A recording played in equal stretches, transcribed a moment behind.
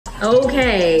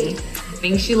Okay. I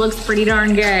think she looks pretty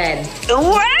darn good.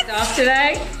 What? Off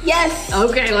today? Yes.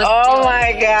 Okay, let's Oh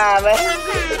my God.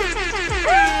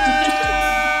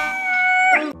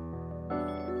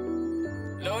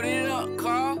 Load it up,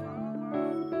 Carl.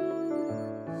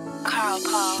 Carl.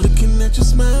 Looking at your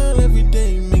smile every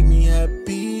day make me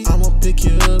happy. I'ma pick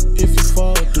you up if you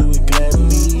fall, do it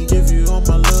gladly. Give you all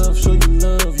my love, show you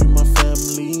love, you my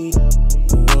family.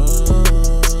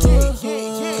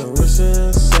 Carissa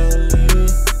and Sally,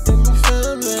 in my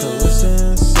family. Carissa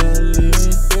and Sally,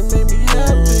 they make me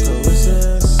happy. Carissa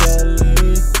and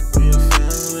Sally, we a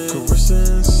family. Carissa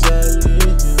and Sally,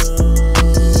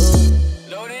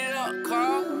 Load it up,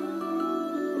 Carl.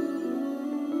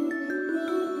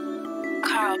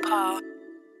 Carl.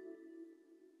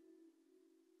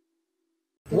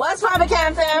 What's Poppin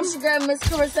KAM fam? It's your girl, Miss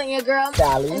Carissa, and your girl,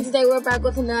 Sally. And today we're back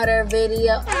with another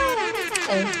video.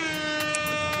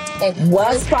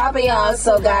 What's poppin', y'all?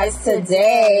 So guys,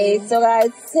 today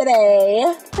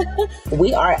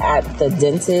we are at the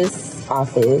dentist's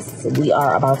office. We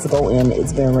are about to go in.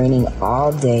 It's been raining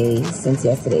all day since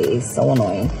yesterday. It's so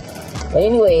annoying. But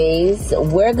anyways,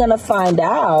 we're gonna find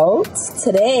out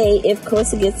today if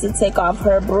Carissa gets to take off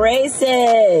her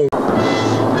braces.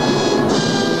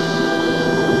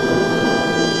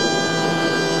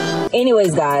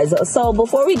 Anyways, guys, so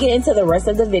before we get into the rest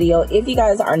of the video, if you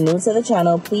guys are new to the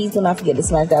channel, please do not forget to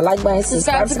smash that like button,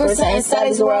 subscribe to Carissa and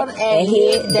Sally's World, and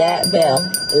hit that bell.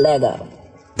 Lego.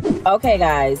 Okay,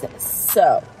 guys,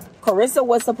 so Carissa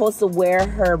was supposed to wear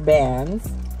her bands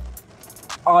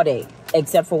all day,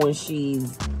 except for when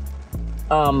she's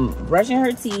brushing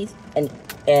her teeth and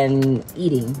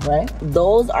eating, right?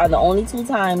 Those are the only 2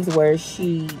 times where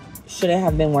she shouldn't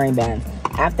have been wearing bands.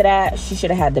 After that, she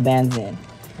should have had the bands in.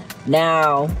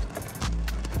 Now,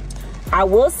 I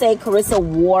will say Carissa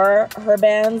wore her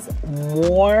bands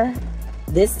more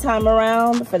this time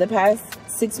around for the past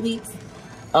 6 weeks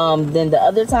than the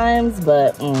other times,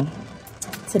 but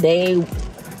today,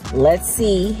 let's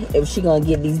see if she gonna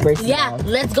get these braces off.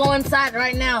 Let's go inside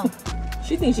right now.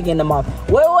 She thinks she getting them off.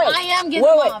 Wait. I am getting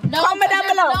them off. No, comment down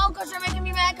below. No, because you're making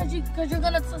me mad because you're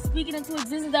gonna speak it into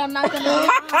existence that I'm not gonna.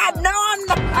 No, I'm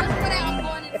not. I'm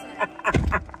going into.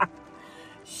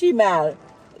 She mad.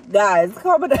 Guys,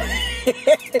 comment.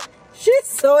 She's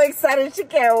so excited she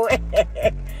can't wait.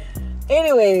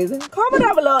 Anyways, comment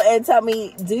down below and tell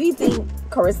me, do you think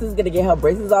Carissa's gonna get her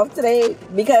braces off today?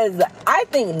 Because I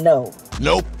think no.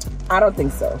 Nope. I don't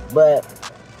think so, but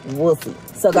we'll see.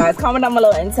 So guys, comment down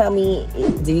below and tell me,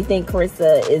 do you think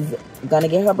Carissa is gonna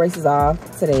get her braces off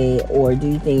today, or do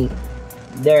you think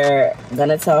they're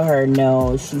gonna tell her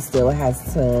no, she still has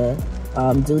to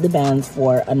do the bands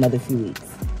for another few weeks?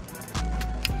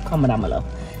 Comment down below.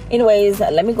 Anyways,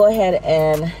 let me go ahead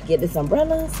and get this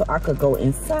umbrella so I could go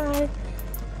inside.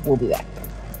 We'll be back.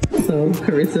 So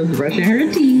Carissa's brushing her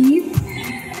teeth.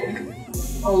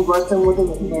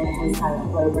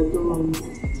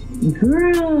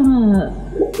 Girl,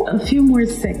 a few more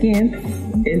seconds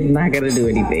is not gonna do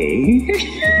anything.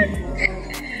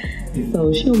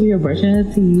 So she'll be brushing her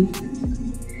teeth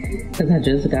because I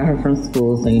just got her from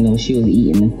school, so you know she was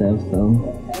eating and stuff. So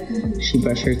she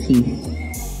brushed her teeth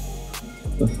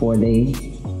before they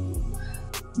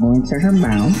go into her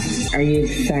mouth. Are you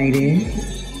excited?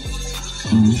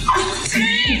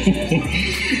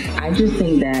 I just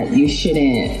think that you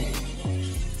shouldn't,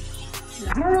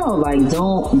 I don't know, like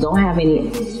don't have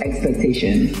any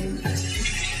expectations.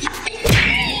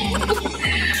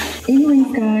 Anyways,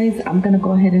 guys, I'm gonna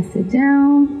go ahead and sit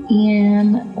down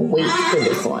and wait for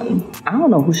this one. I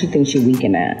don't know who she thinks she's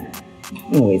winking at.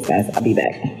 Anyways, guys, I'll be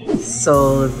back.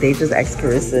 So they just asked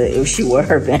Carissa if she wore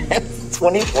her bands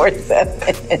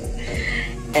 24/7,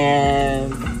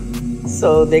 and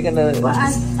so they're gonna. But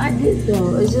I did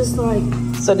though. It's just like.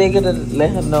 So they're gonna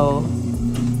let her know.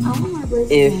 I want my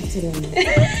braces off today.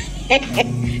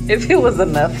 If it was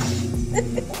enough.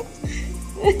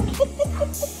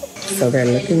 So they're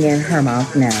looking in her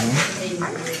mouth now.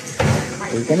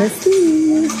 We're gonna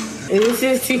see.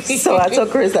 So I told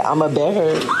Carissa I'm gonna bet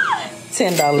her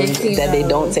 $10 that they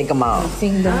don't take them out.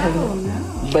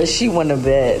 $15. But she wanna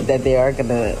bet that they are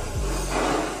gonna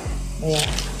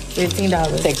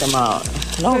 $15. take them out.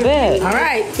 No bet. All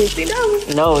right,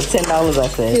 $15. No, $10 I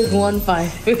said. Here's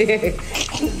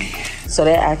 1.5. So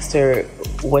they asked her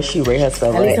what she rate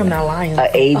herself At least I'm not lying.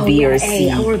 A, B, or C.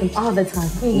 I wear them all the time.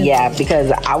 Yeah,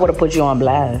 because I would have put you on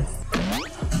blast.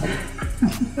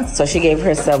 So she gave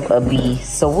herself a B.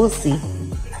 So we'll see.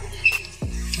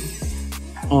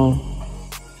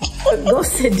 Go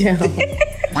sit down.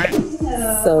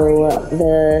 So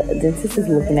the dentist is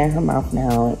looking at her mouth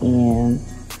now, and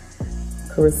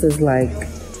Carissa's like,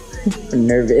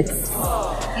 nervous.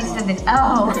 You said that.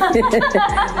 Oh.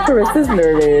 Karissa's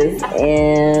nervous,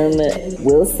 and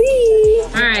we'll see.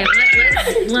 All right.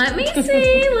 Let me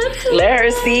see. Let's see. Let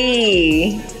her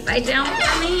see. Bite down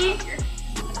for me.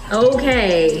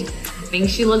 Okay. I think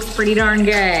she looks pretty darn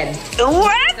good.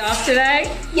 What? Off today?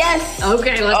 Yes.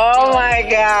 Okay, let's Oh my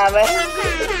God.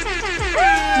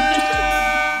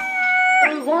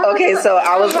 Okay, so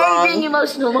I was Being wrong.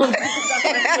 emotional.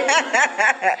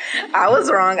 I was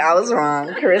wrong.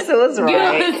 Karissa was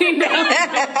right.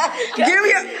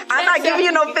 I'm not giving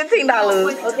you no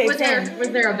 $15. Okay, was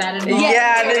there a bet involved?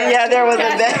 Yeah, there was a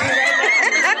bet.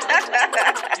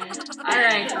 All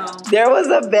right, girl. There was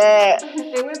a bet.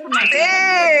 It was for my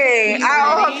Dang, I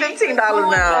owe her $15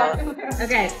 now.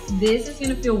 Okay, this is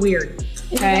gonna feel weird.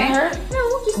 Okay? No,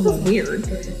 just feel weird.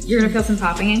 You're gonna feel some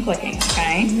popping and clicking,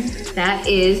 okay? That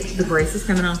is the braces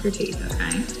coming off your teeth,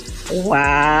 okay?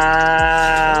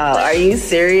 Wow, are you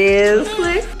serious?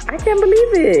 Click. I can't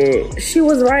believe it. She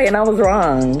was right and I was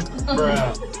wrong.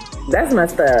 That's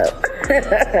messed up.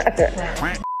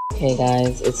 Okay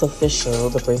guys, it's official.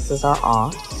 The braces are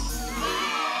off.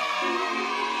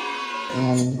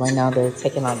 And right now they're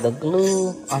taking out the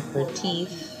glue off her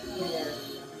teeth.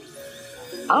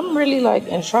 I'm really like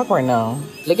in shock right now.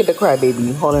 Look at the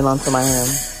crybaby holding on to my hand.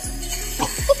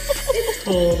 It's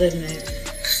cold, isn't it?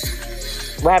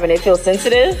 What happened? It feels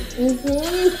sensitive?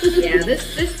 Yeah,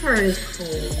 this part is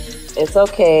cool. It's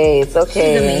okay. It's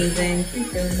okay. She's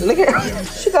amazing. Look at her.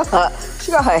 She got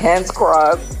her hands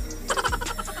crossed.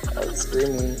 I'm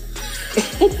screaming.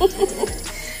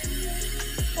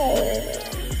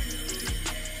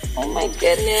 Oh my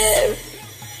goodness.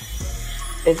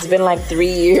 It's been like 3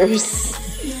 years.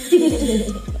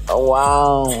 Oh,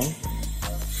 wow.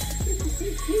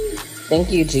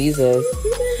 Thank you, Jesus.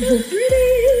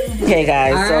 Okay,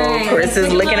 guys, All so right,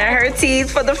 Karissa's looking at her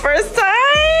teeth for the first time.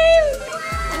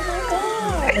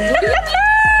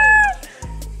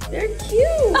 They're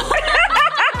cute.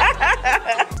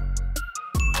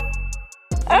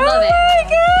 Love it. Oh my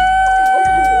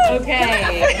God. Okay. I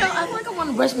feel like I want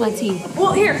to brush my teeth.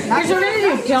 Well, here's what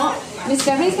we're gonna do. Miss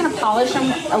Stephanie's gonna polish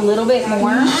them a little bit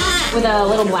more with a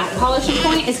little black polishing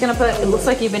point. It's gonna put. It looks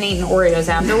like you've been eating Oreos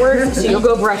afterwards, so you'll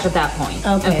go brush at that point.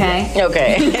 Okay.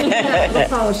 Okay. The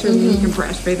polisher you can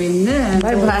brush, baby. And then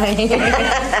bye bye.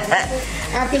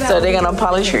 So they're gonna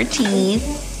polish her teeth,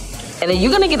 and then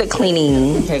you're gonna get a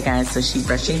cleaning. Okay, guys. So she's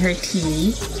brushing her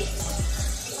teeth.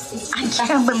 I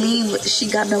can't believe she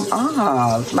got them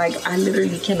off. Like, I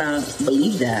literally cannot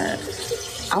believe that.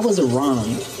 I was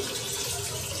wrong.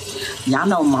 Y'all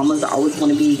know mamas always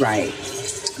want to be right.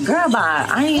 Girl, bye.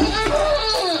 I ain't.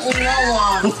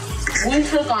 We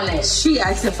took on it. She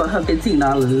asking for her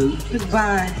 $15.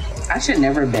 Goodbye. I should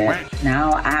never bet.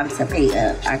 Now I have to pay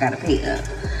up. I gotta pay up.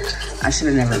 I should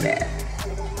have never bet.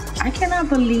 I cannot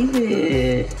believe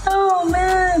it. Oh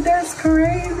man, that's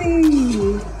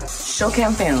crazy. Show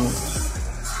cam film.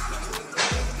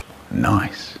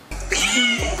 Nice.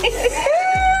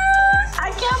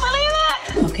 I can't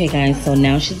believe it. Okay guys, so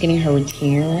now she's getting her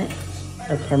retainer,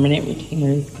 her permanent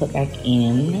retainers put back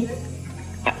in.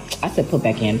 I said put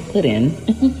back in, put in.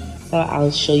 So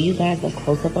I'll show you guys a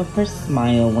close-up of her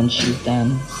smile when she's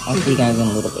done. I'll see you guys in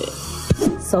a little bit.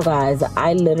 So guys,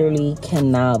 I literally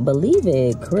cannot believe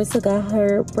it. Karissa got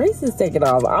her braces taken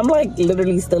off. I'm like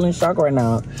literally still in shock right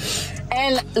now.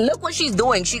 And look what she's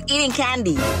doing. She's eating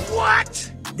candy.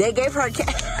 What? They gave her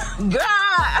candy.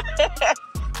 Girl.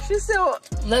 She's so...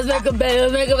 Let's make a bet.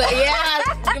 Let's make a bet. Yeah.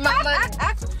 Give my money.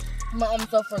 I'm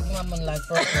so freaking. I'm gonna like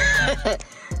first.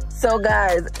 So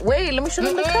guys, wait, let me show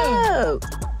them the cup.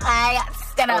 I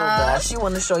got Oh gosh, she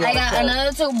want to show you I the got cup.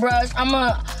 another toothbrush. I'm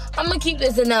gonna keep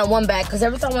this in that one bag because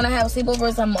every time when I have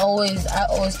sleepovers, I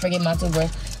always forget my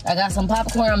toothbrush. I got some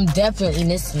popcorn. I'm definitely eating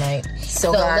this tonight.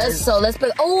 So guys, let's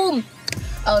put. Oh,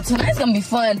 tonight's gonna be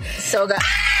fun. So guys,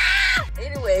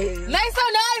 anyways, Make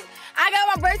some noise. I got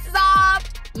my braces off.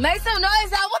 Make some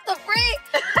noise out. What the freak?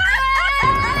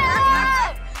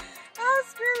 I'm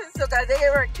screaming. So guys, they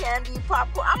gave her candy,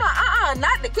 popcorn. I'm like,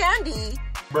 not the candy.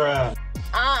 Bruh.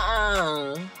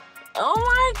 Oh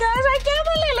my gosh, I can't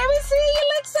believe. Let me see. You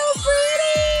look so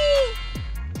pretty.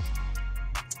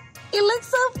 You look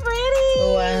so pretty.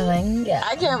 Oh, I think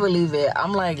I can't believe it.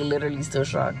 I'm like literally still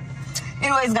shocked.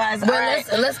 Anyways, guys,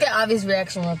 let's get obvious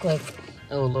reaction real quick.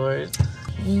 Oh Lord.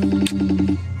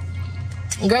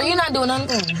 Girl, you're not doing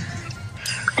nothing.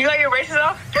 You got your braces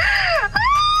off?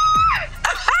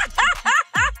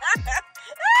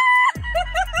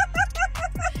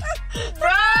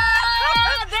 Bro,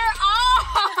 they're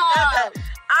off.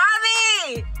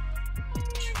 Avi!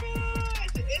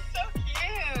 It's so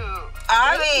cute.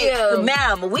 Avi, you.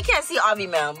 ma'am, We can't see Avi,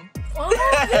 ma'am.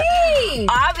 Avi!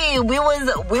 Avi, we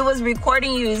was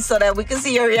recording you so that we could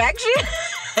see your reaction.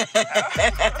 Look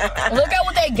at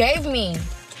what they gave me.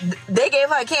 They gave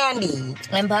her candy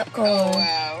and popcorn. Oh,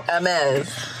 wow. a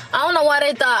mess. I don't know why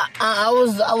they thought I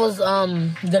was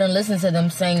gonna listen to them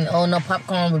saying, "Oh, no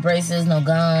popcorn with braces, no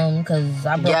gum," because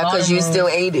I broke all the you rules. still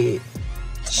ate it.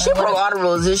 She broke all the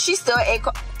rules. And she still ate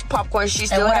popcorn. She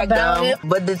still what had about gum. it?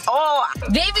 But Vivi,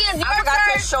 it's your I forgot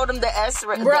turn. to show them the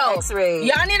X-ray. Bro, the X-ray.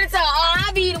 y'all need to tell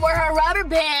Avi to wear her rubber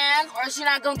bands, or she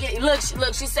not gonna get. Look,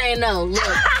 she's saying no. Look,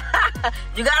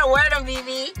 You gotta wear them,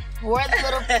 Vivi. wear the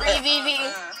little pretty Vivi,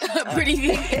 pretty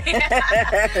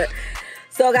Vivi.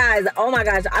 So guys, oh my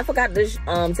gosh, I forgot to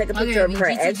take a picture of her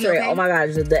GTG, X-ray. okay? Oh my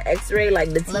gosh, the X-ray, like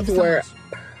the Love teeth you so were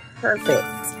much. perfect,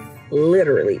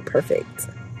 literally perfect.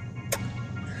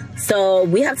 So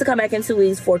we have to come back in 2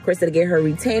 weeks for Krista to get her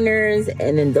retainers,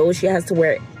 and then those she has to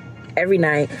wear every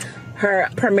night. Her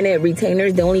permanent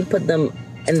retainers, they only put them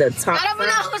in the top I don't even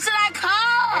know who should I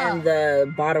call. and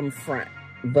the bottom front,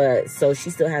 but so she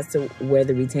still has to wear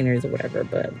the retainers or whatever.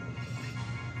 But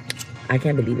I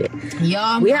can't believe it.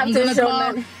 Y'all, We have I'm to gonna show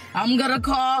call. them- I'm gonna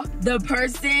call the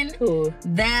person Who?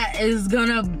 that is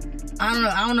gonna. I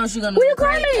don't know. If she's gonna. Who you go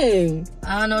crazy. calling?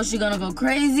 I don't know. If she's gonna go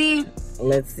crazy.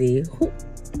 Let's see. Who?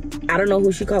 I don't know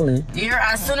who she calling. Here,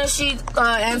 as soon as she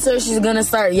answers, she's gonna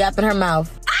start yapping her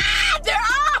mouth. Ah, they're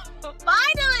off!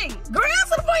 Finally! Girl, that's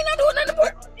the point. You're not doing nothing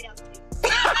important.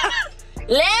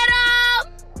 Little!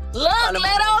 Look,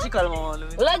 Little!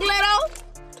 Look, Little!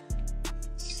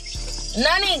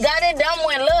 Nani, got it done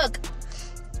with. Look.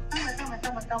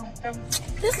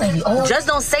 This lady, oh. Just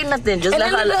don't say nothing. Just And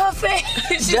let then look her. at her face.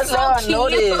 She's Just so let her know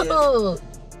cute. this.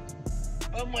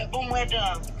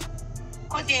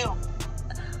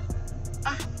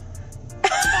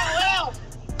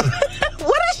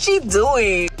 What is she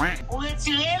doing?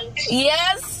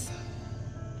 Yes.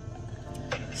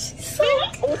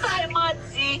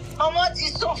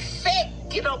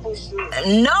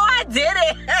 No, I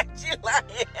didn't. She lying.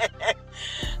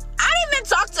 I didn't even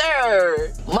talk to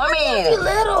her. Mommy.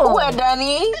 Little. Who had done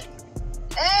it?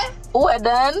 Who had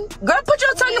done? Girl, put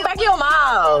your tongue back in your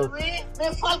mouth.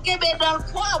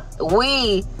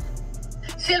 We.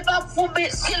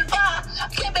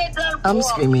 I'm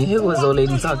screaming. Here was old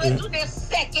lady talking.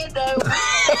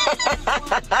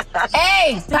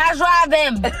 Hey, pas drive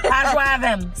him. Pas drive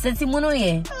him. Since he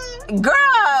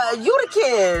Girl, you the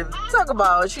kid. Talk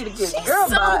about she the kid. She's Girl,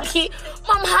 so bye. cute.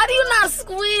 Mom, how do you not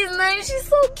squeeze, man? She's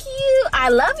so cute. I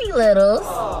love you, Littles.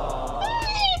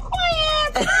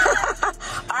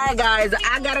 Alright guys,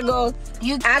 I gotta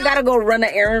go run an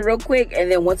errand real quick, and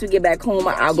then once we get back home,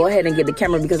 I'll go ahead and get the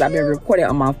camera because I've been recording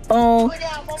on my phone.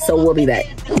 So we'll be back.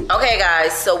 Okay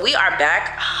guys, so we are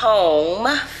back home.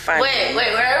 Finally. Wait,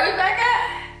 where are we back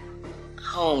at?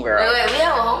 Home, girl. Wait, we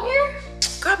have a home here?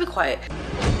 Girl, be quiet.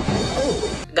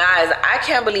 Guys, I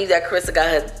can't believe that Karissa got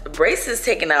her braces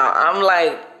taken out.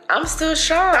 I'm still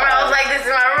shocked. I was like this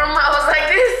in my room. I was like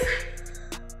this.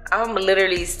 I'm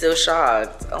literally still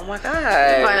shocked. Oh my God.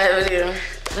 Find that video.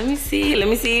 Let me see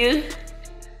you.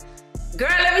 Girl,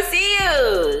 let me see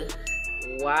you.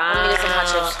 Wow. Let me get some hot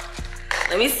chips.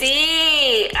 Let me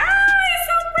see. Ah, it's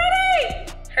so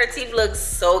pretty. Her teeth look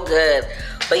so good.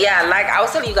 But yeah, like I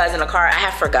was telling you guys in the car, I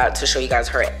have forgot to show you guys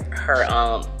her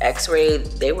X-ray.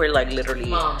 They were like literally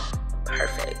Mom.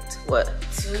 perfect. What?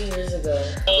 2 years ago.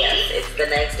 Yes, it's the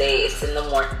next day. It's in the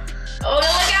morning. Oh, look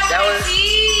at That my was-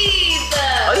 teeth.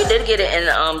 Oh, you did get it in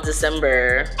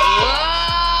December.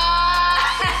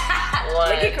 What?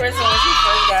 Look at Karissa when she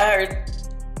first got her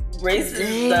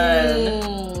braces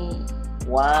done.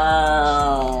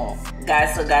 Wow.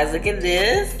 Guys, so guys, look at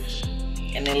this.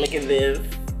 And then look at this.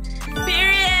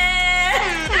 Period.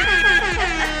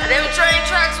 Them train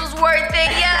tracks was worth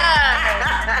it,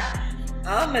 yeah.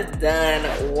 I'm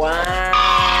done. Wow.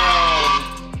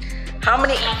 How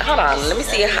many? Hold on. Let me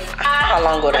see how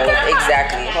long ago that was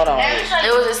exactly. Hold on.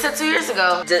 It said 2 years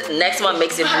ago. Next month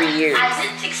makes it 3 years. I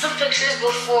did take some pictures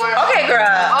before. Okay, girl.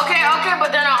 Okay,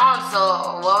 but they're not on,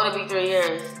 so why would it be 3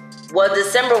 years? Well,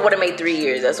 December would have made 3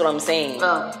 years. That's what I'm saying.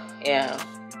 Oh. Yeah.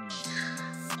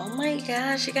 Oh my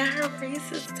gosh, she got her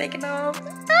braces taken off.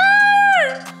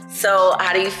 Ah! So,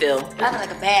 how do you feel? I feel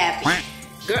like a bad bitch.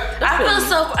 Girl,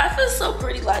 I feel so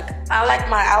pretty. Like I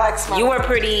like smile. You were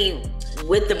pretty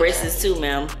with the braces too,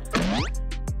 ma'am.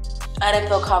 I didn't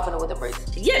feel confident with the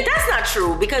braces. Yeah, that's not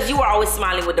true because you were always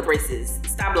smiling with the braces.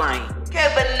 Stop lying. Okay,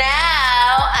 but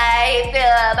now I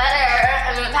feel better.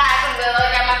 I mean, I can feel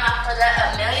like I'm on my for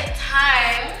that a million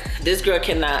times. This girl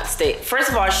cannot stay. First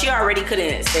of all, she already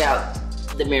couldn't stay out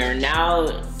the mirror.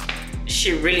 Now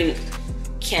she really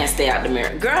can't stay out the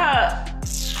mirror. Girl,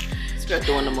 You're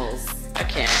doing the most. I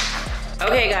can't.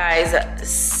 Okay, guys.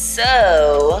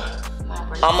 So,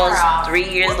 almost 3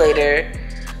 years later.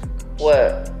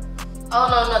 What? Oh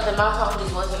no, nothing. My phone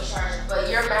just wasn't charged. But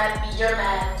you're mad. You're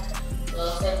mad.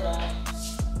 Well,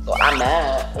 Oh, I'm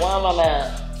mad. Why am I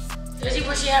mad? Cause you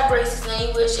wish you had braces and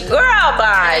you wish you could. Girl,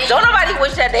 bye. Don't nobody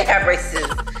wish that they had braces.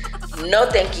 No,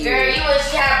 thank you. Girl, you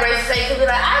wish you had braces so you could be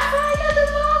like, I feel like I'm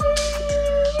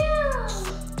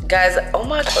Guys, oh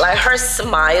my, like her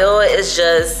smile is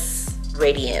just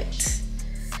radiant.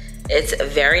 It's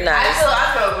very nice.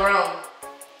 I feel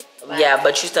grown. Yeah,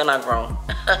 but you're still not grown.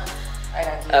 I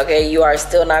got you. Okay, you are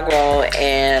still not grown,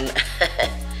 and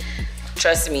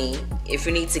trust me, if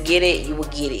you need to get it, you will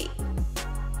get it.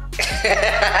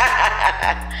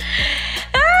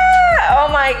 Oh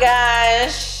my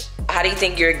gosh. How do you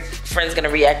think your friend's gonna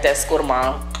react at school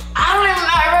tomorrow? I don't even know.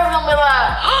 Everyone's gonna be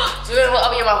like, you're gonna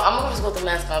open your mouth. I'm gonna just go with the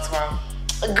mask on tomorrow.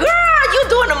 Girl, you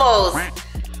doing the most.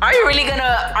 Are you really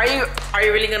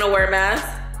gonna wear a mask?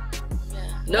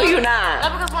 Yeah. No, you're not. No,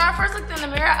 because when I first looked in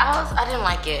the mirror, I didn't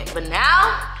like it. But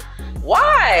now,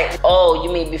 Why? Oh,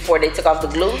 you mean before they took off the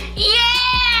glue?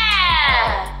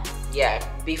 yeah. Yeah,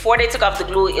 before they took off the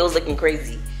glue, it was looking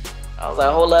crazy. I was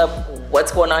like, hold up,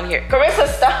 what's going on here? Carissa,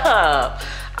 stop.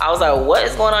 I was like, what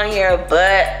is going on here?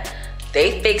 But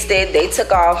they fixed it. They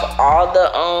took off all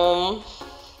the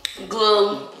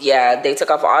Glue. yeah, they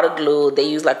took off all the glue. They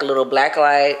used like a little black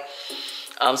light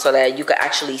so that you could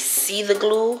actually see the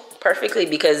glue perfectly,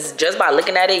 because just by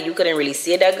looking at it, you couldn't really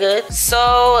see it that good.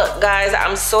 So guys,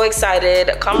 I'm so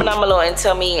excited. Comment down below and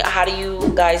tell me, how do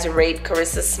you guys rate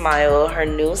Carissa's smile, her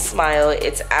new smile?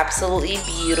 It's absolutely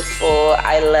beautiful.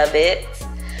 I love it.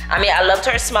 I mean, I loved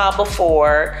her smile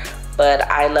before, but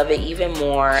I love it even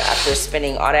more after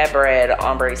spending all that bread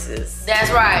on braces. That's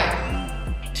right.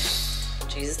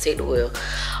 Jesus, take the wheel.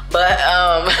 But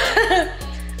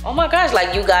oh my gosh,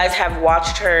 like, you guys have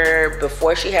watched her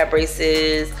before she had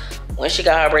braces, when she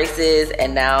got her braces,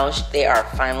 and now they are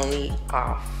finally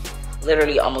off.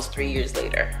 Literally almost 3 years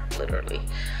later, literally.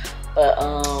 But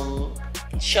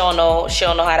she don't know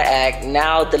how to act.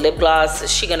 Now the lip gloss,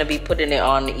 she gonna be putting it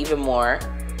on even more.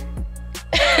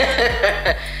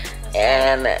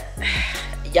 And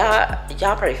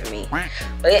y'all pray for me.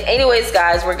 But anyways,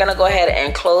 guys, we're gonna go ahead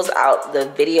and close out the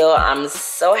video. I'm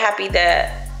so happy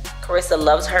that Carissa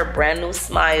loves her brand new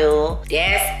smile.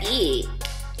 That's it.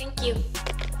 Thank you.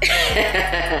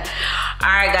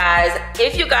 Alright guys,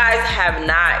 if you guys have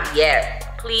not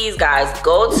yet, please guys,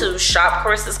 go to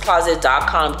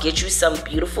shopcarissascloset.com. Get you some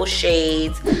beautiful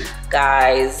shades,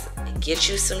 guys. Get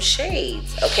you some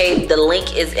shades. Okay, the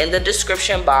link is in the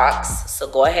description box, so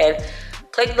go ahead,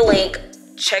 click the link,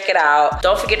 check it out.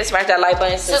 Don't forget to smash that like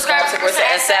button, subscribe to Carissa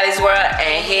and Sally's World,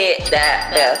 and hit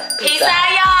that bell. Peace out,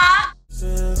 y'all.